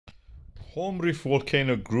Home Reef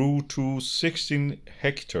volcano grew to 16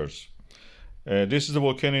 hectares. This is the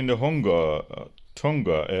volcano in the Honga,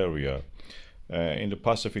 Tonga area in the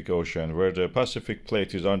Pacific Ocean, where the Pacific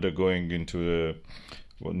plate is undergoing into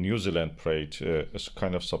the New Zealand plate as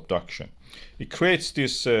kind of subduction. It creates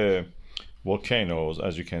these volcanoes,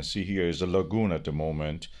 as you can see here, is a lagoon at the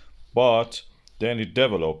moment, but then it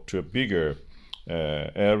developed to a bigger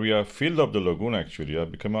area, filled up the lagoon actually,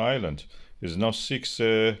 become an island. It's now 6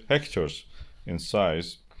 hectares in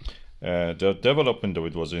size. The development of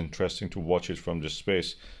it was interesting to watch it from the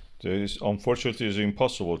space. Unfortunately, it's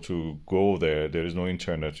impossible to go there. There is no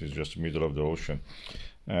internet. It's just the middle of the ocean,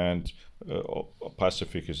 and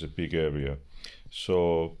Pacific is a big area.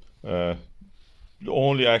 So the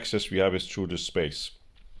only access we have is through the space.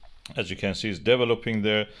 As you can see, it's developing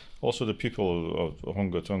there. Also, the people of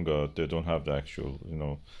Honga Tonga, they don't have the actual,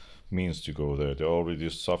 means to go there. They already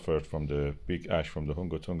suffered from the big ash from the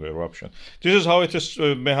Honga Tonga eruption. This is how it is,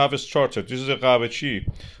 may have started. This is a Gavechi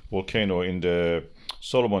volcano in the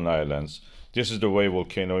Solomon Islands. This is the way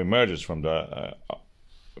volcano emerges from the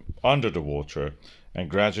under the water and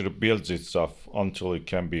gradually builds itself until it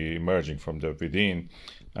can be emerging from the within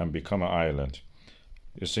and become an island.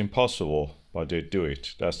 It's impossible, but they do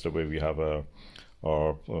it. That's the way we have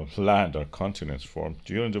our land, our continents formed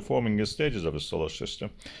during the forming stages of the solar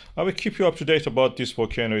system. I will keep you up to date about this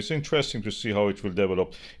volcano. It's interesting to see how it will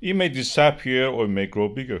develop. It may disappear or it may grow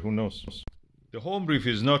bigger, who knows. The home reef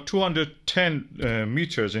is now 210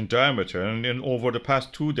 meters in diameter, and over the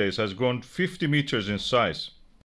past 2 days has grown 50 meters in size.